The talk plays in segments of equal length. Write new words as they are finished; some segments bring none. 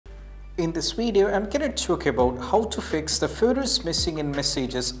In this video, I'm going to talk about how to fix the photos missing in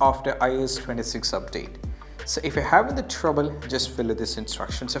messages after iOS 26 update. So if you're having the trouble, just follow this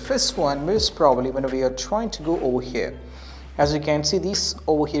instruction. So first one, most probably when we are trying to go over here, as you can see these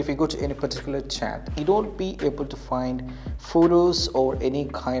over here, if you go to any particular chat, you don't be able to find photos or any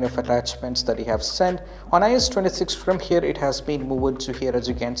kind of attachments that you have sent. On iOS 26 from here, it has been moved to here. As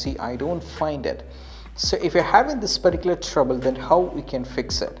you can see, I don't find it. So if you're having this particular trouble, then how we can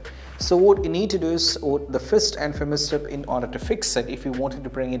fix it? So what you need to do is, the first and foremost step in order to fix it, if you wanted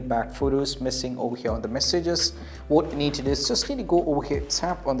to bring it back photos missing over here on the messages, what you need to do is just need to go over here,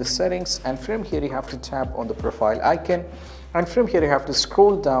 tap on the settings, and from here you have to tap on the profile icon, and from here you have to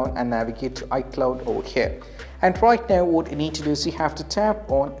scroll down and navigate to iCloud over here. And right now what you need to do is you have to tap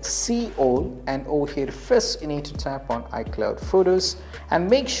on see all, and over here first you need to tap on iCloud photos and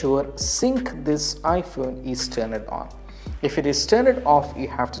make sure sync this iPhone is turned on. If it is turned off, you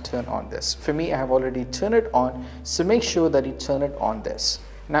have to turn on this. For me, I have already turned it on, so make sure that you turn it on this.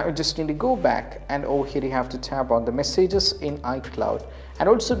 Now you just need to go back, and over here you have to tap on the messages in iCloud and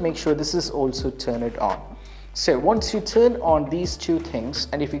also make sure this is also turned on. So once you turn on these two things,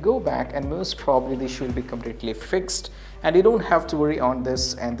 and if you go back, and most probably this should be completely fixed and you don't have to worry on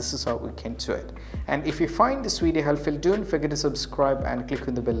this, and this is how we can do it. And if you find this video helpful, don't forget to subscribe and click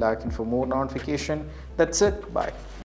on the bell icon for more notification. That's it. Bye.